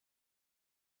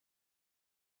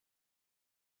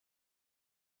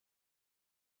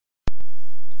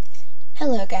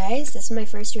Hello guys, this is my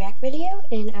first react video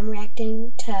and I'm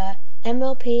reacting to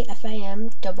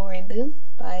MLPFiM Double Rainboom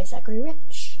by Zachary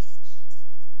Rich.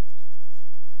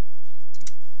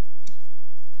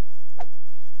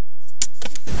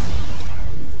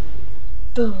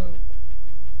 Boom.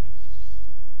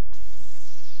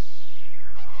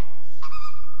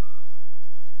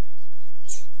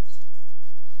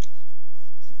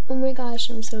 Oh my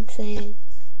gosh, I'm so excited.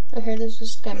 I heard this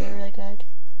was gonna be really good.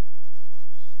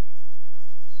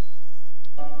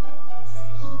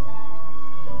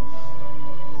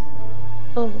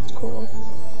 Oh, that's cool.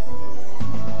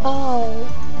 Oh,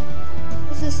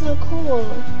 this is so cool.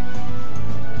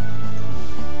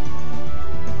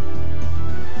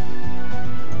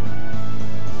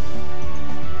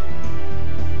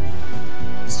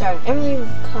 Starring Emily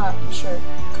Coach, I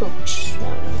don't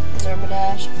know, Zerba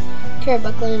Dash, Kara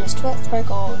Buckland is Twat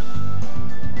Sparkle,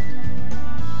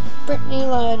 Brittany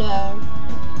Lido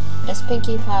as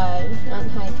Pinkie Pie, I don't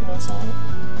know how you pronounce that.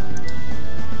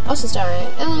 Also starring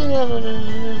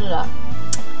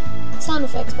sound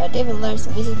effects by David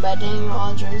Larson, music by Daniel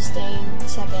Alderstein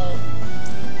II,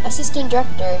 assistant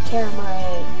director Kara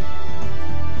Murray,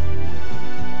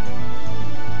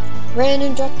 written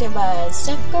and directed by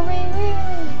Zachary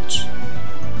Rich.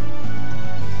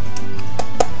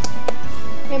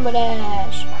 Rainbow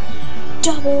Dash,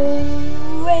 Double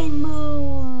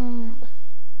Rainboom.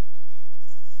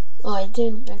 Oh, I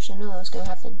didn't actually know that was gonna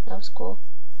happen. That was cool.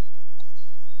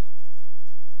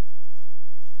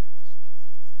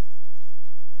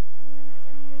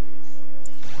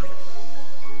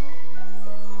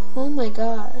 Oh my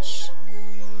gosh.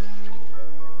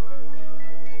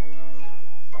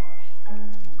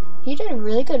 He did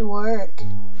really good work.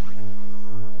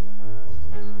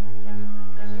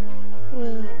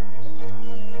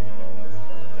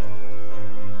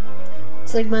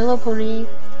 It's like My Little Pony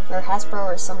or Hasbro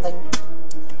or something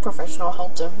professional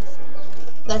helped him.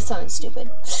 That sounds stupid.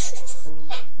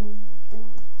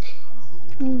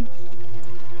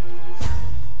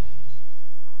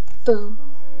 Boom.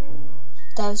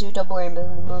 That was your double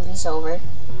rainbow. The movie's over.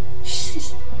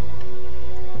 So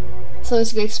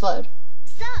it's gonna explode.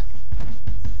 Suck.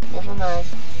 Never mind.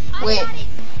 Wait.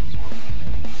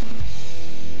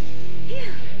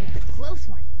 Phew, close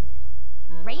one.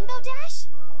 Rainbow Dash?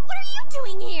 What are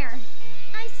you doing here?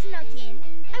 I snuck in.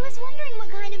 I was wondering what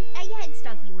kind of egghead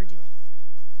stuff you were doing.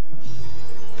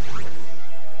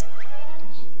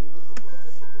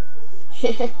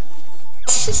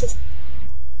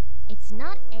 It's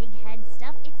not egghead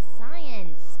stuff, it's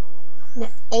science. No,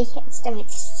 egghead stuff,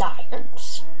 it's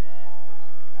science.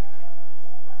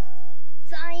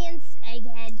 Science,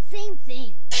 egghead, same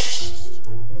thing.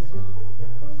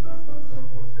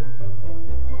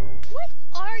 What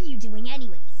are you doing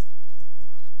anyways?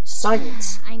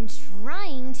 Science. I'm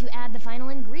trying to add the final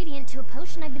ingredient to a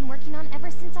potion I've been working on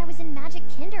ever since I was in magic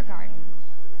kindergarten.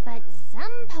 But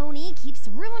some pony keeps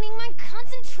ruining my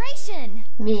concentration.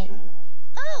 Me.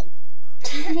 Oh!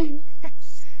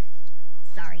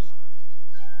 Sorry.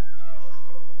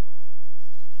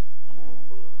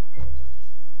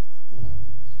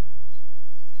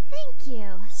 Thank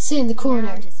you. Sit in the corner.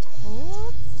 Now just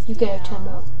hold You get a still. 10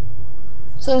 out.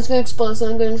 Something's gonna explode,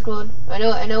 something's gonna explode. I know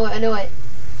it, I know it, I know it.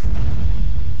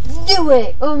 Knew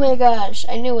it! Oh my gosh,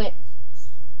 I knew it.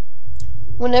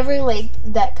 Whenever, like,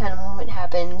 that kind of moment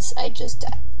happens, I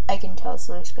can tell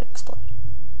something's gonna explode.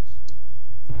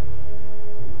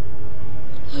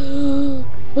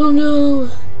 Oh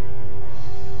no!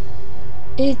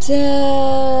 It's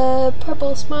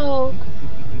purple smoke.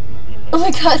 Oh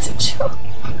my god, it's a troll.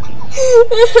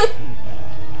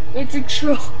 It's a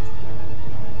troll.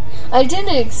 I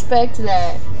didn't expect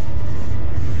that.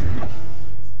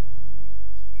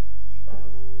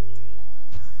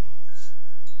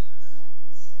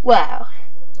 Wow.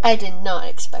 I did not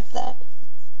expect that.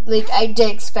 Like, I did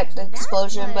expect the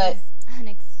explosion, but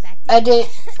unexpected. I didn't.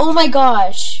 Oh my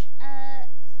gosh.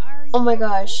 Are Oh my you-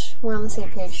 gosh. We're on the same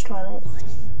page, Twilight.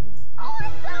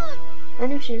 Awesome! I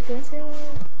knew she was gonna say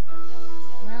that.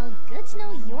 Well, good to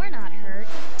know you're not hurt.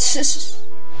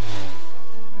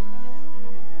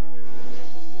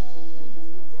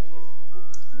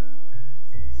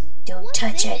 Don't What's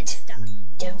touch in it. this stuff?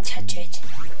 Don't touch it.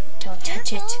 Don't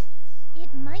touch it. Careful.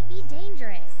 It might be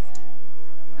dangerous.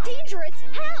 Dangerous?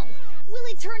 How? Will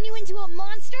it turn you into a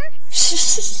monster?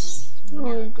 Oh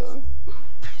my god.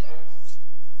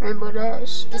 Rainbow Dash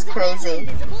is Does it make you crazy.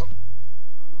 invisible?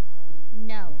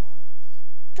 No.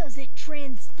 Does it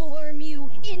transform you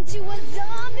into a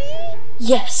zombie?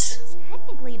 Yes.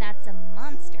 Technically, that's a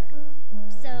monster.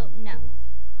 So, no.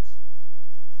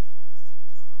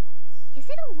 Is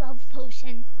it a love love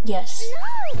potion. Yes.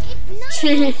 No, it's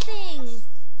none of those things.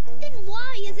 Then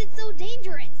why is it so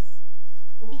dangerous?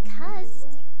 Because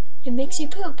It makes you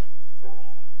poop.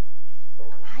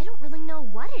 I don't really know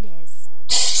what it is.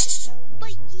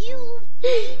 But you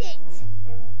made it.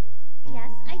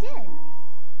 Yes, I did.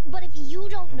 But if you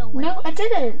don't know what No, it I is,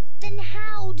 didn't. then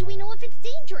how do we know if it's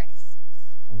dangerous?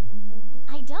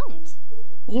 I don't.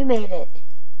 You made it.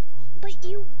 But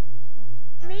you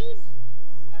made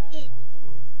it.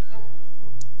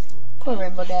 Poor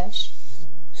Rainbow Dash.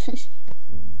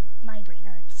 My brain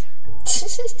hurts.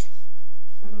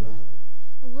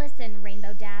 Listen,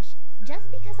 Rainbow Dash.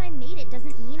 Just because I made it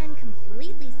doesn't mean I'm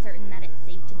completely certain that it's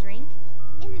safe to drink.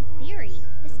 In theory,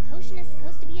 this potion is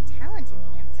supposed to be a talent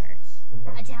enhancer.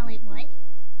 A talent what?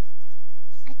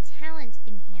 A talent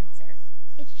enhancer.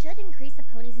 It should increase a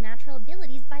pony's natural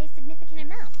abilities by a significant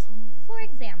amount. For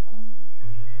example,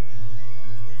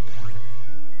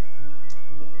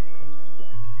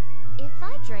 if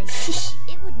I drank it,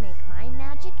 it would make my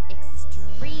magic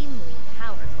extremely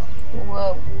powerful.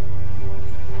 Whoa.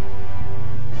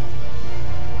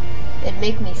 It'd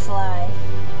make me fly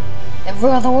and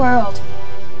rule the world.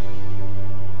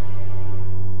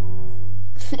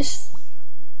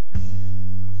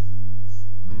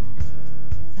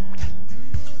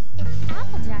 If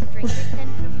Applejack drank it, then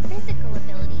her physical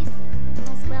abilities,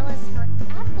 as well as her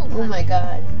apple Oh my button,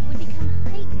 god. would become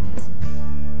heightened.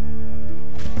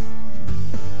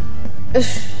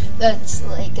 That's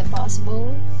like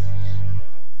impossible.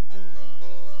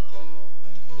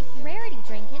 If Rarity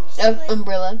drank it, she Oh, would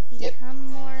umbrella. Yep.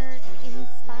 become more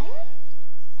inspired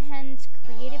and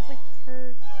creative with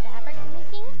her fabric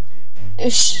making.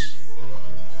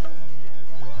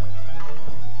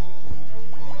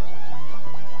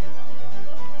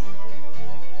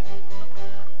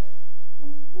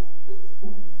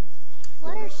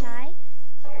 Fluttershy,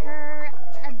 her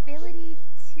ability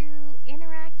to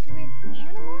interact with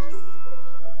animals?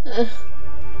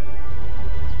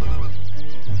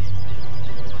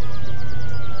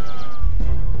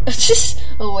 Just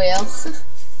a whale.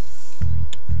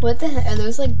 What the heck? Are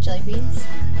those like jelly beans?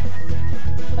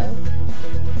 Oh.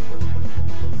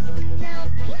 Now,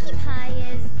 Pinkie Pie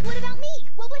is... What about me?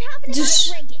 What would happen if I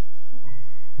drank it?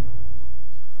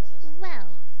 Well,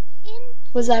 in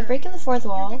Was that theory, breaking the fourth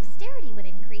your wall? dexterity would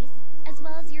increase, as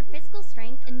well as your physical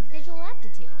strength and visual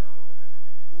aptitude.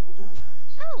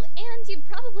 Oh, and you'd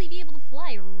probably be able to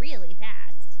fly really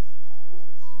fast.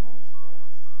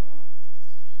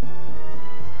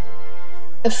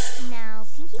 Now,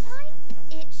 Pinkie Pie,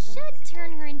 it should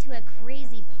turn her into a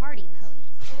crazy party pony.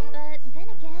 But then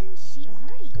again, she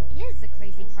already is a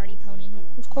crazy party pony.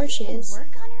 Of course she is.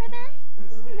 Work on her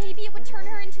then? Maybe it would turn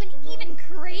her into an even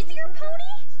crazier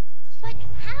pony? But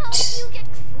how do you get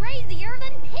crazier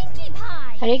than Pinkie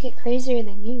Pie? How do you get crazier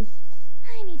than you?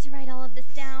 I need to write all of this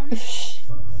down.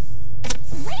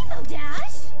 Rainbow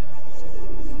Dash?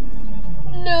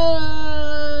 No.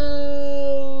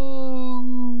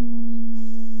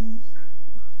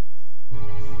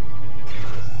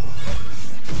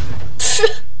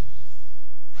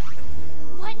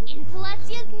 What in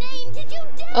Celestia's name did you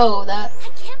do? Oh, that. I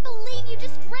can't believe you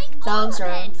just drank Dog's all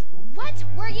of wrong. it. What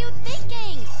were you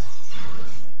thinking?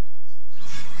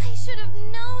 I should have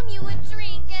known you would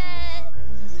drink it.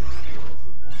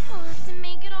 I'll have to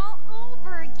make it all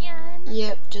over again.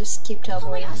 Yep, just keep Oh my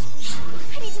teleporting. gosh.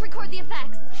 I need to record the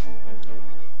effects.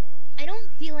 I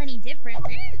don't feel any different.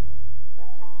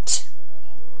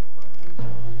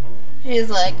 She's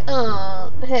like,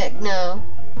 oh, heck no.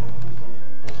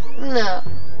 No.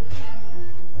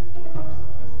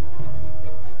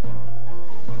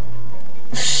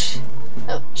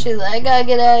 Oh, she's like, I gotta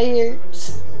get out of here.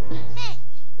 Hey,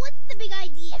 what's the big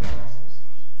idea?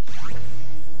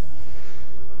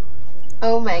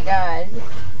 Oh my god.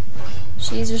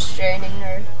 She's restraining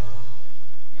her.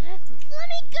 Let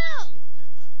me go!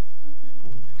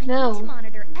 I No. need to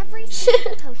monitor every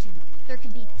single potion. There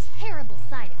could be terrible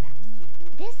side effects.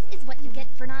 This is what you get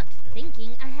for not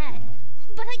thinking ahead.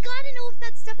 But I gotta know if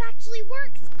that stuff actually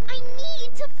works. I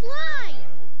need to fly!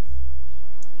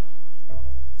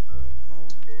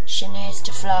 She needs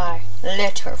to fly.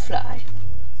 Let her fly.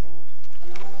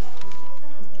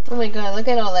 Oh my god, look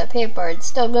at all that paper. It's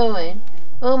still going.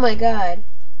 Oh my god.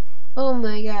 Oh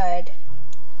my god.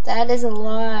 That is a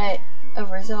lot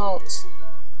of results.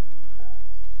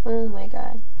 Oh my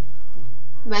god.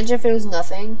 Imagine if it was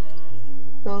nothing.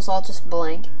 If it was all just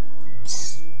blank.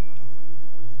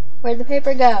 Where'd the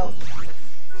paper go?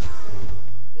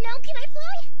 Now can I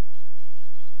fly?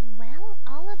 Well,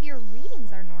 all of your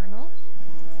readings are normal.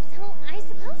 So I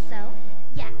suppose so.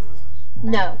 Yes.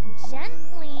 No.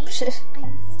 Gently.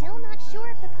 I'm still not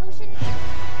sure if the potion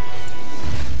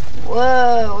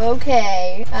Whoa,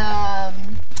 okay.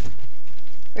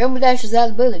 Rainbow Dash is out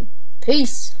of the building.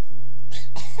 Peace.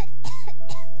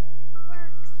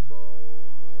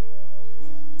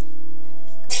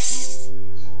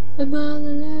 I'm all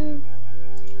alone.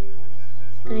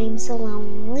 I'm so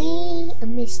lonely.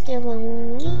 I'm Mr.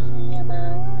 Lonely. I'm all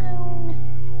alone.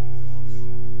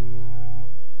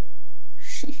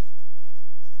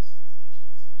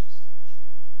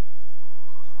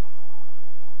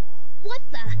 What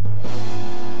the?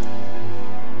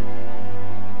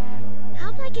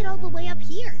 How did I get all the way up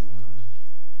here?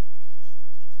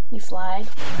 You flied.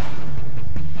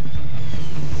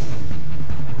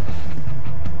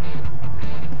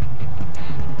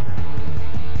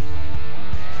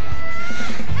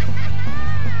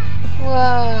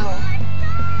 Whoa.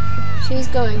 She's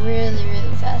going really,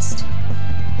 really fast.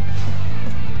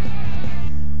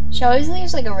 She always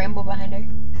leaves like a rainbow behind her.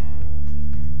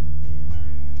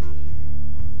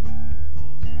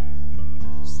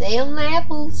 Selling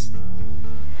apples.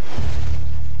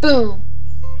 Boom.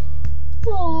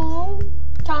 Oh,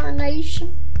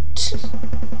 tarnation.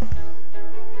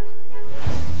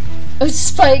 Oh,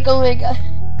 Spike, oh my god.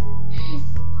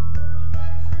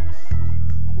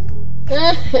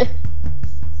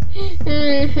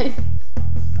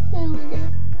 Oh my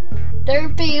god.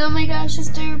 Derpy, oh my gosh, it's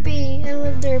Derpy. I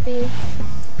love Derpy.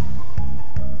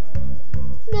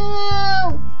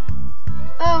 No!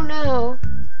 Oh no.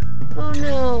 Oh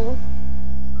no.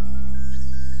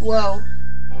 Whoa.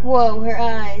 Whoa, her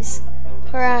eyes.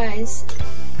 Her eyes.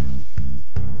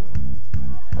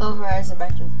 Oh, her eyes are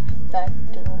back to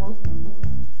normal.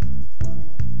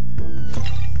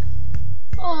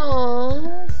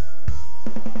 Aww.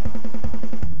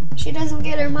 She doesn't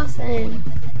get her muffin.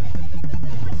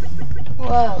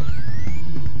 Whoa.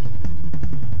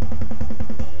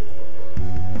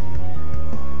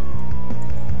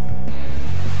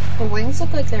 Her wings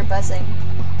look like they're buzzing.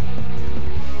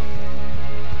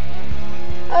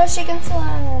 Oh, she can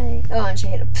fly. Oh, and she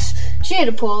hit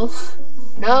a pole.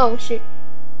 No,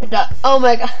 oh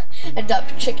my god, a duck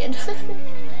chicken.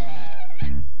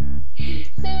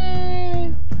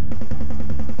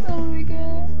 Oh my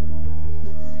god.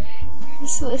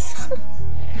 Useless.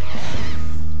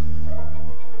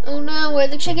 Oh no,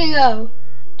 where'd the chicken go?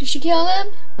 Did she kill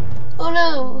them? Oh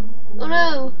no. Oh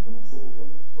no.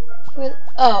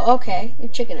 Oh, okay. Your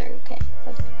chicken are okay.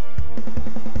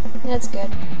 That's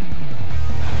good.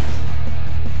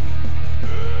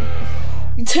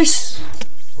 There's...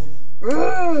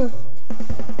 Oh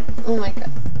my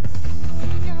god.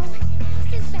 No,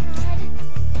 this is bad.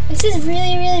 This is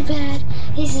really, really bad.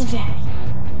 This is bad.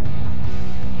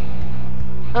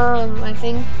 I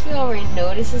think you already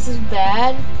noticed this is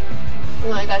bad. Oh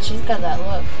my god, she's got that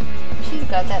look. She's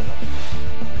got that look.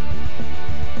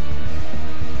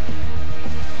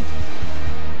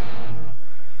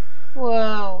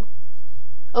 Whoa.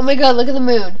 Oh my god, look at the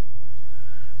moon.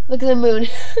 Look at the moon.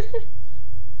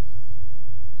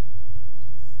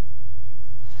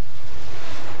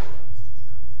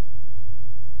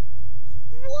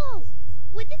 Whoa!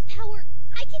 With this power,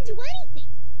 I can do anything.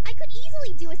 I could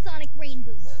easily do a sonic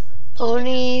rainboom.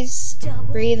 Ponies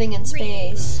breathing in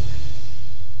space.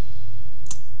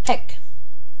 Heck.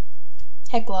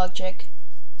 Heck logic.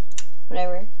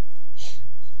 Whatever.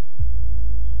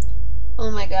 Oh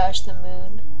my gosh, the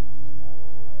moon.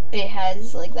 It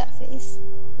has like that face.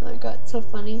 Oh my god, so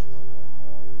funny.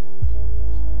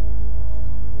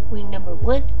 Wing number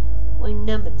 1. Wing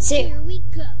number 2. Here we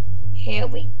go. Here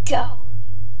we go.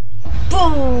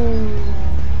 Boom!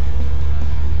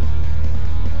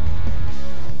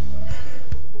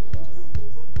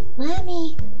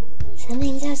 Mommy,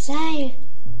 something's outside.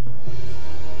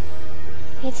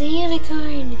 It's a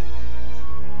unicorn.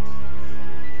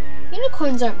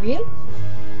 Unicorns aren't real.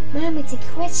 Mom, it's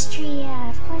Equestria.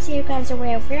 Of course unicorns are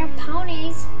real. We're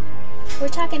ponies. We're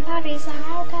talking ponies, so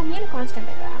how come unicorns can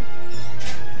be real?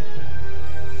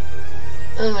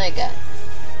 Oh my god.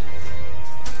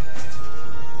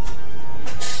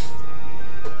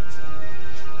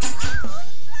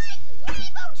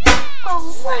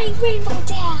 Alright, Rainbow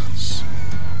Dash!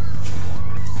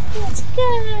 Let's go!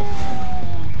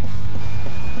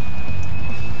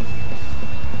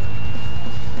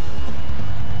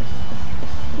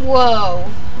 Whoa.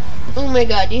 Oh my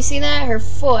god, do you see that? Her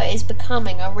foot is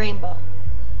becoming a rainbow.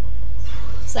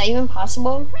 Is that even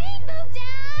possible? Rainbow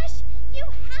Dash! You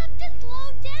have to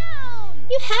slow down!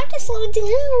 You have to slow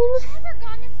down! I've never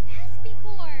gone this fast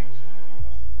before.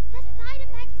 The side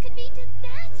effects could be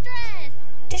disastrous!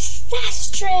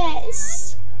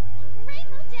 Disastrous!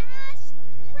 Rainbow Dash!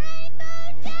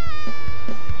 Rainbow Dash!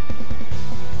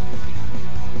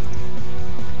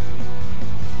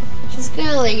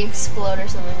 like explode or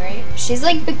something, right? She's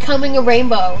like becoming a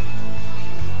rainbow.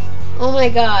 Oh my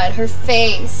god, her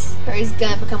face. Or he's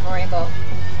gonna become a rainbow.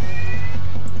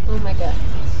 Oh my god.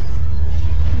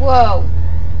 Whoa.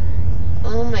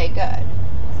 Oh my god.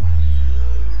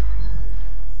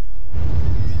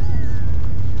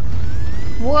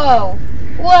 Whoa.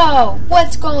 Whoa.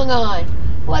 What's going on?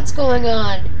 What's going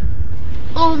on?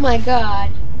 Oh my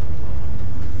god.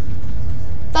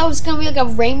 Thought it was gonna be like a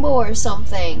rainbow or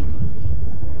something.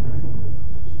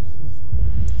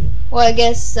 Well, I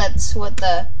guess that's what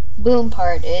the boom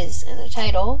part is in the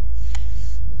title.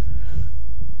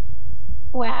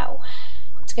 Wow.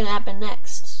 What's gonna happen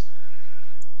next?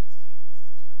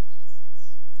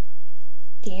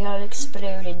 They all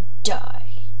explode and die.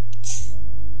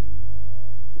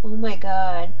 Oh my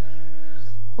god.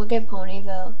 Look at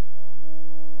Ponyville.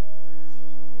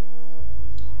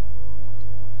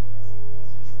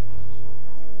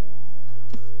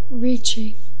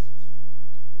 Reaching.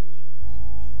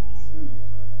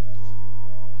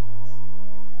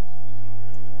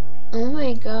 Oh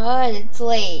my god, it's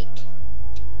like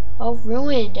all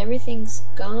ruined. Everything's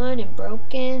gone and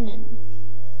broken and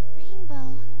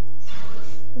Rainbow.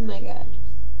 oh my god.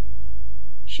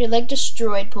 She like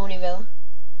destroyed Ponyville.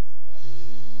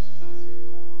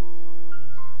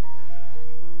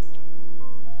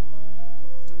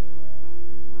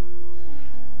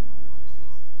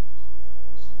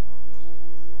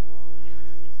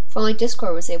 If only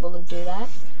Discord was able to do that.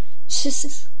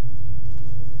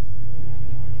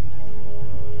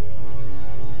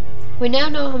 We now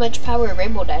know how much power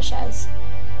Rainbow Dash has,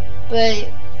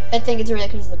 but I think it's really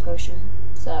because of the potion,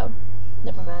 so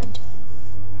never mind.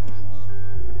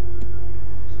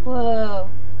 Whoa.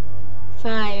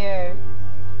 Fire.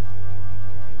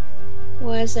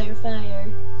 Why is there fire?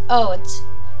 Oh, it's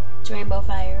rainbow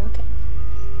fire, okay.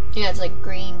 Yeah, it's like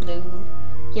green, blue,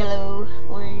 yellow,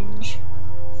 orange.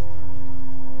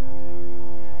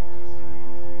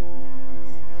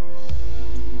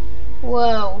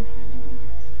 Whoa.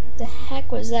 The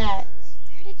heck was that?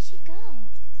 Where did she go?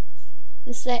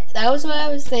 That was what I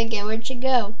was thinking. Where'd she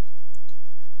go?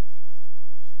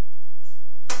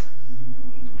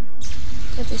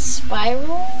 With a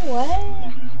spiral? What?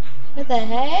 What the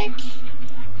heck?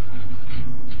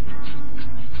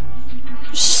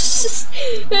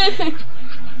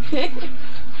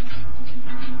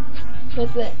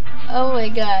 What's it? Oh my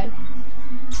god.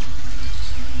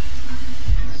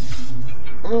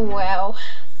 Oh wow.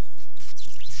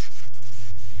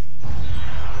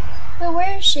 But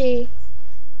where is she?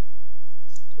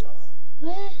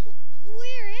 What?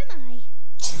 Where am I?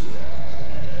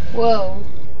 Whoa.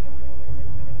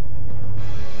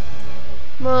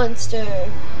 Monster.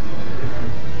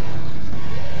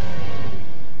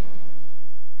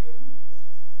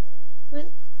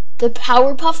 What? The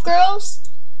Powerpuff Girls?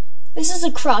 This is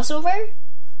a crossover?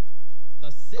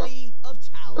 The city of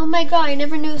talent. Oh my god, I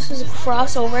never knew this was a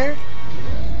crossover.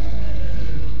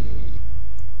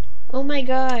 Oh my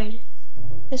god.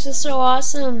 This is so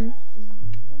awesome.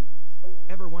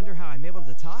 Ever wonder how I'm able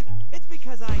to talk? It's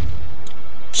because I...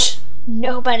 Psh,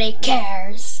 nobody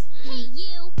cares. Hey,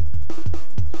 you!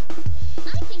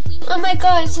 I think we need Oh my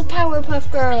god, it's the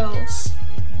Powerpuff Girls.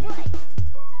 What?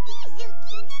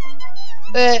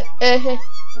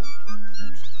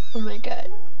 Oh my god.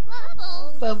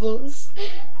 Bubbles! Bubbles.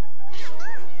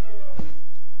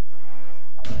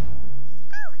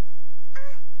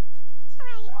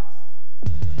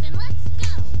 Then let's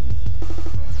go!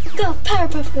 Go,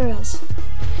 Powerpuff Girls.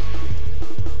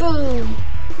 Boom.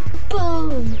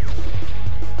 Boom.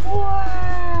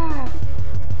 Whoa.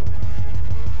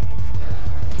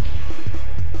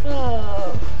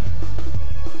 Oh.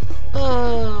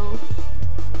 Oh.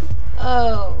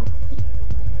 Oh.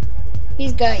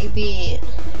 He's got you beat.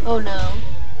 Oh no.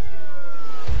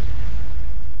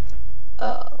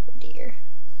 Oh dear.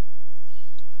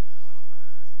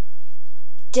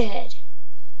 Dead.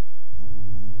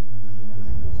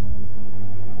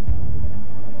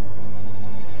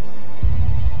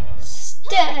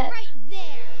 Step. Right there!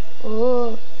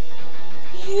 Oh.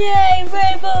 Yay,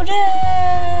 Rainbow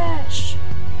Dash!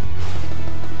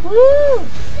 Woo!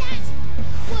 That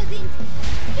wasn't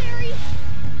very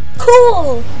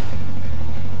Cool!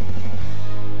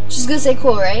 She's gonna say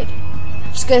cool, right?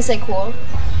 She's gonna say cool.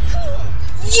 cool!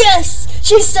 Yes!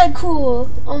 She said cool!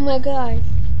 Oh my god.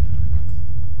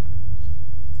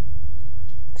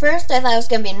 First, I thought it was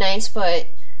gonna be nice, but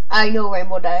I know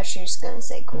Rainbow Dash is gonna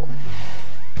say cool.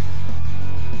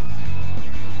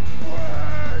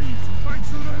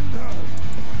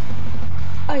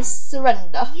 I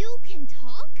surrender. You can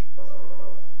talk?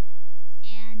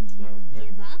 And you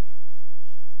give up?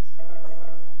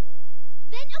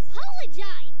 Then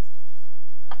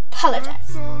apologize.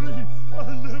 Sorry, I'll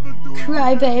never do it.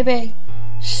 Cry, baby.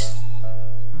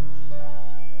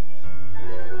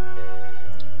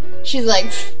 She's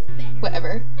like,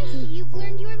 whatever. I see you've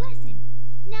learned your lesson.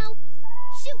 Now,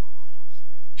 shoot!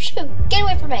 Shoo, get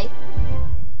away from me.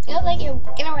 I don't like you.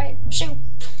 Get away. Shoo.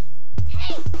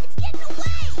 Hey, it's getting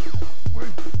away! Wait,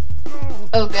 no.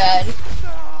 Oh god.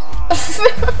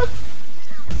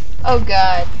 Oh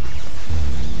god.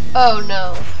 Oh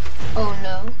no. Oh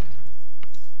no.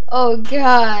 Oh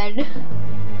god.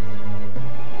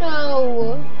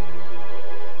 No.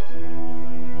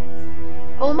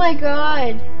 Oh my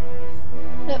god.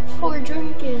 That poor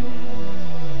dragon.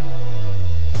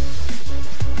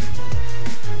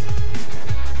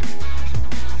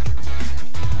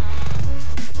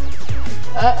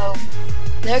 Uh-oh.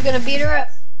 They're gonna beat her up.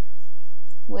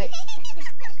 Wait.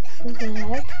 What the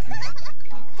heck?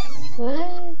 What? A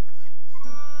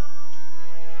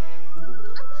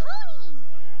pony!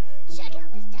 Check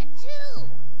out this tattoo!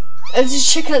 Let's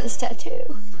just check out this tattoo.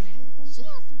 She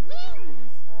has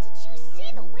wings! Did you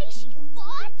see the way she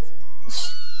fought?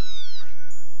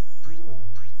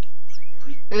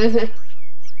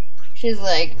 She's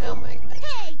like, oh my god.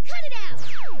 Hey, cut it out!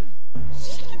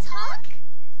 She can talk?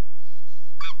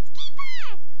 Let's keep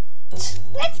her!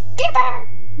 Let's get her!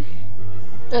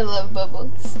 I love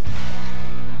Bubbles.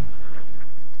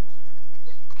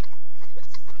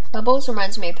 Bubbles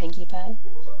reminds me of Pinkie Pie.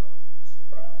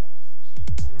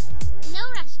 No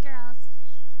rush, girls.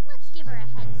 Let's give her a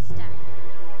head start.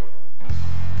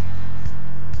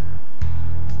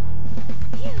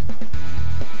 Phew.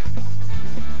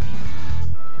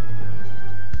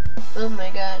 Oh my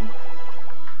god.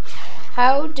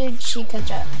 How did she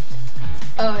catch up?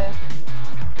 Oh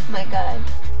my god.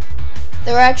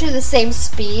 They were actually the same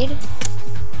speed?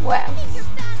 Wow. Think you're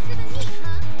faster than me,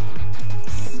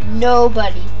 huh?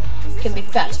 Nobody can be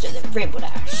faster than Rainbow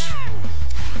Dash.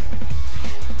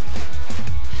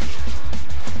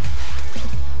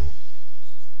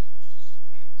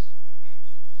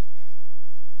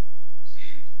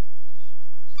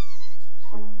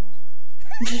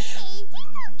 Is it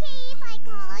okay if I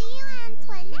call you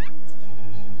Antoinette?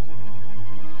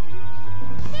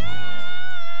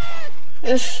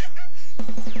 Ugh.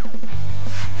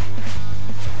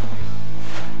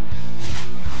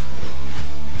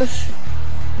 Ugh.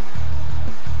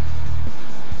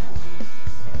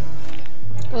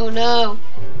 Oh no.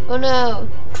 Oh no.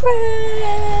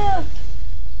 Crap!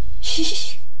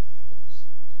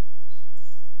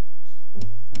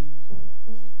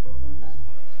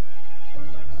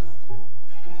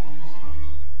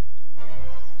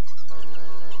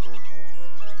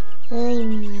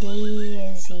 I'm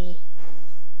Daisy.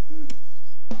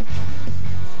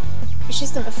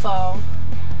 She's gonna fall.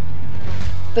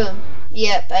 Boom.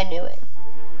 Yep, I knew it.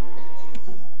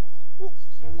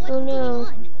 What's Oh, no. going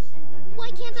on?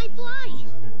 Why can't I fly?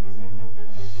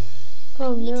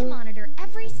 Oh Need to no. monitor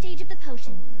every stage of the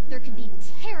potion. There could be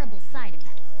terrible side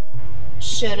effects.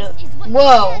 Shut up. This is what you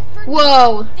Whoa. get for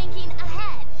Whoa. not thinking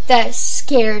ahead. That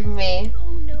scared me.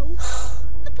 Oh no.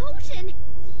 The potion.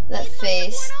 That It must have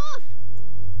face. worn off.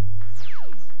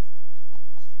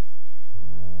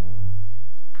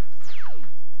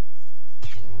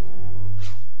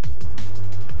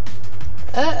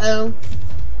 Uh-oh.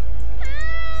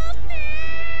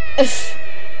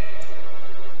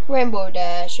 Rainbow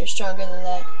Dash, you're stronger than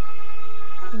that.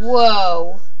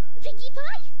 Whoa. Pinkie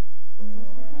Pie?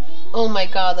 Oh my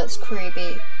god, that's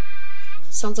creepy.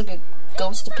 Sounds like a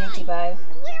ghost of Pinkie Pie.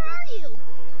 Where are you?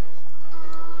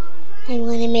 I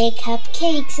want to make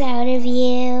cupcakes out of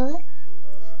you.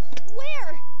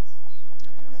 Where?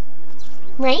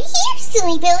 Right here,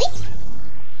 silly Billy.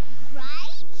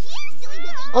 Right here, silly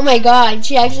Billy. Oh my god,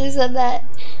 she actually said that.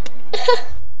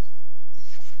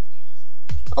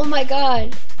 Oh my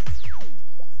god.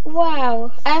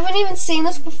 Wow, I haven't even seen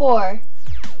this before.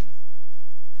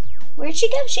 Where'd she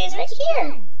go? She's right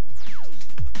here.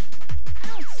 I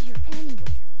don't see her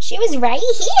anywhere. She was right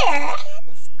here.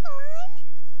 It's gone.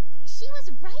 She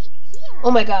was right here. Oh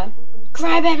my god.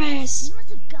 Crybabies! She must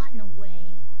have gotten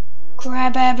away.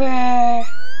 Crybaby!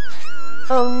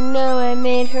 Oh no, I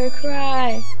made her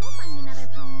cry. We'll find another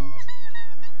pony.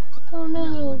 Oh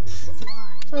no.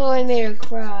 Oh, I made her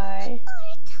cry.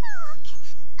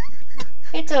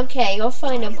 It's okay, you'll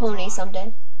find a pony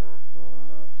someday.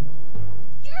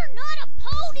 You're not a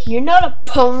pony. You're not a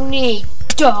pony,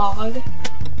 dog.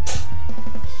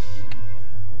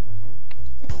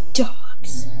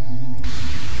 Dogs.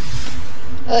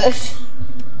 Oh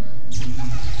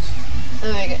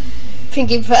my god.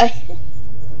 Pinkie Pie.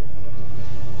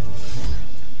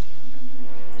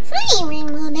 Hi,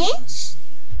 Rainbow Dash.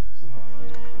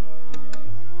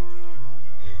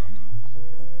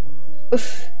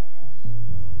 Oof.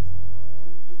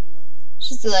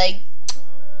 She's like,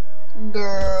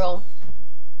 girl,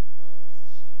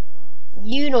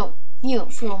 you don't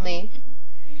fool me.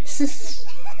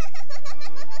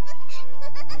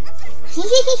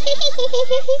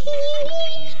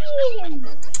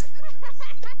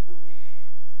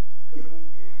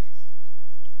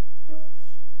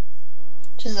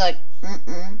 She's like,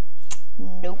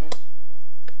 nope.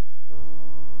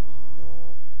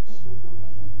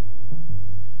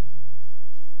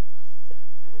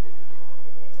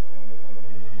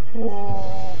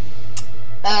 Whoa.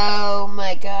 Oh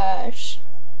my gosh.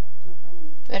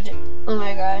 Oh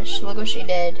my gosh, look what she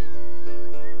did.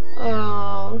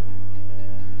 Oh.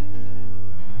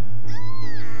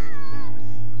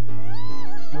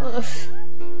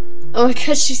 Oh my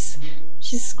gosh, she's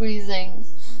squeezing.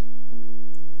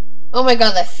 Oh my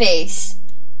god, that face.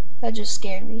 That just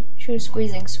scared me. She was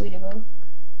squeezing Sweetie Belle.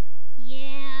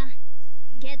 Yeah.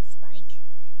 Get Spike.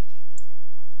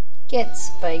 Get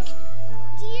Spike.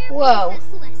 Dear Whoa. Princess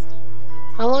Celeste,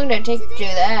 How long did it take to do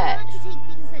today that? I want to take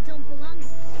things that don't belong to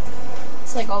me.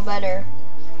 It's like all better.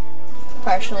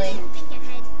 Partially. I didn't think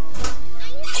ahead.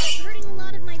 I ended up hurting a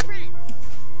lot of my friends,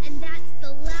 and that's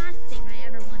the last thing I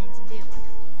ever wanted to do.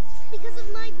 Because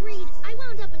of my greed, I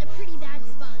wound up in a pretty bad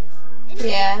spot. And it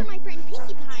Yeah. was for my friend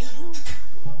Pinkie Pie, who...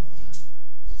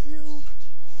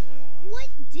 What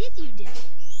did you do?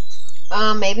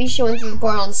 Maybe she went through the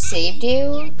portal and saved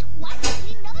you? What?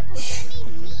 Another potion that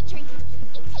made me drink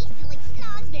it. It tasted like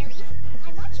snozberries.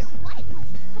 I'm not sure what it was,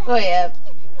 but Oh yeah. I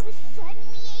was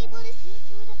suddenly able to see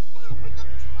through the fabric of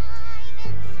time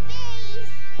and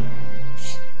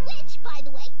space. Which, by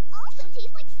the way, also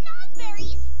tastes like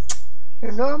snozberries.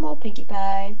 You're normal, Pinkie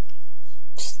Pie.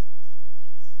 Psst.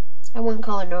 I wouldn't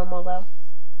call her normal though.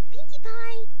 Pinkie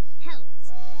Pie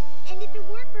helped. And if it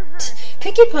weren't for her...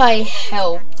 Pinkie Pie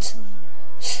helped.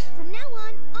 From now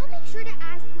on, I'll make sure to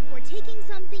ask before taking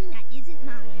something that isn't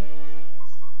mine.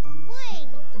 Wait,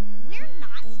 we're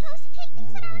not supposed to take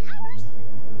things that aren't ours?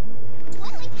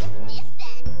 What like is this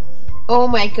then? Oh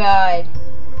my god.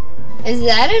 Is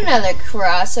that another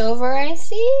crossover I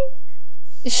see?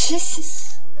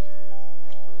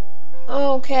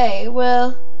 Okay,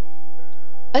 well,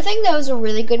 I think that was a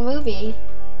really good movie.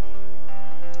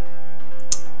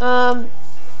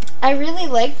 I really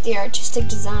liked the artistic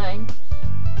design.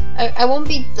 I won't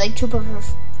be like too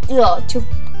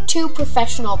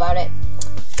professional about it.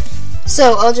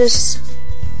 So I'll just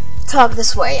talk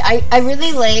this way. I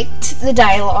really liked the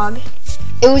dialogue.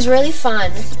 It was really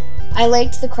fun. I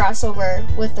liked the crossover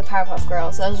with the Powerpuff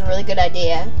Girls. That was a really good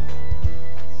idea.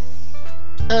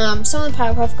 Some of the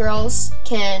Powerpuff Girls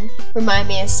can remind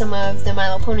me of some of the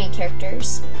My Little Pony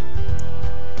characters.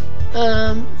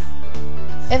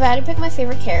 If I had to pick my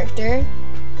favorite character,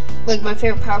 like my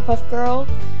favorite Powerpuff Girl,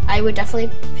 I would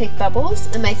definitely pick Bubbles,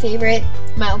 and my favorite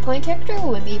My Little Pony character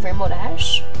would be Rainbow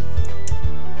Dash.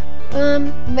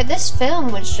 But this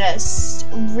film was just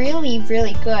really,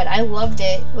 really good. I loved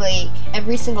it, like,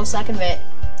 every single second of it.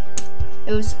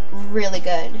 It was really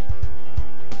good.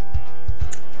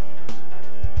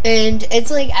 And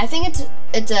it's like, I think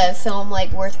it's a film,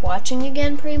 like, worth watching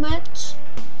again, pretty much.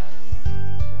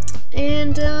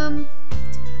 And,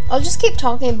 I'll just keep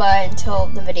talking about it until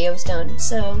the video's done,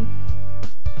 so...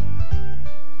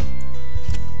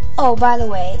 Oh, by the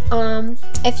way,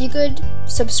 if you could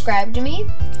subscribe to me,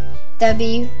 that'd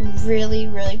be really,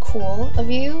 really cool of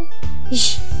you.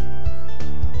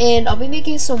 And I'll be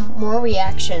making some more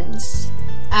reactions.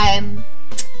 I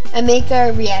make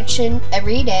a reaction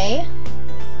every day,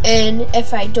 and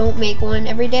if I don't make one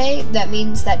every day, that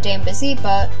means that day I'm busy,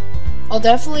 but I'll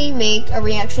definitely make a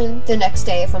reaction the next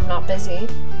day if I'm not busy.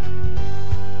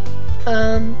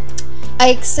 I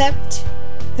accept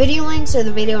video links or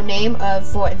the video name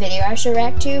of what video I should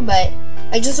react to, but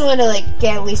I just want to like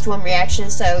get at least one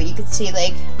reaction so you can see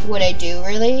like what I do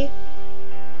really.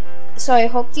 So I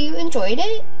hope you enjoyed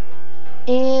it,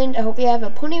 and I hope you have a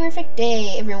ponyrific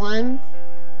day, everyone.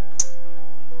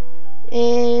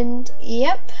 And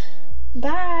yep,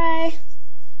 bye.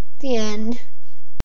 The end.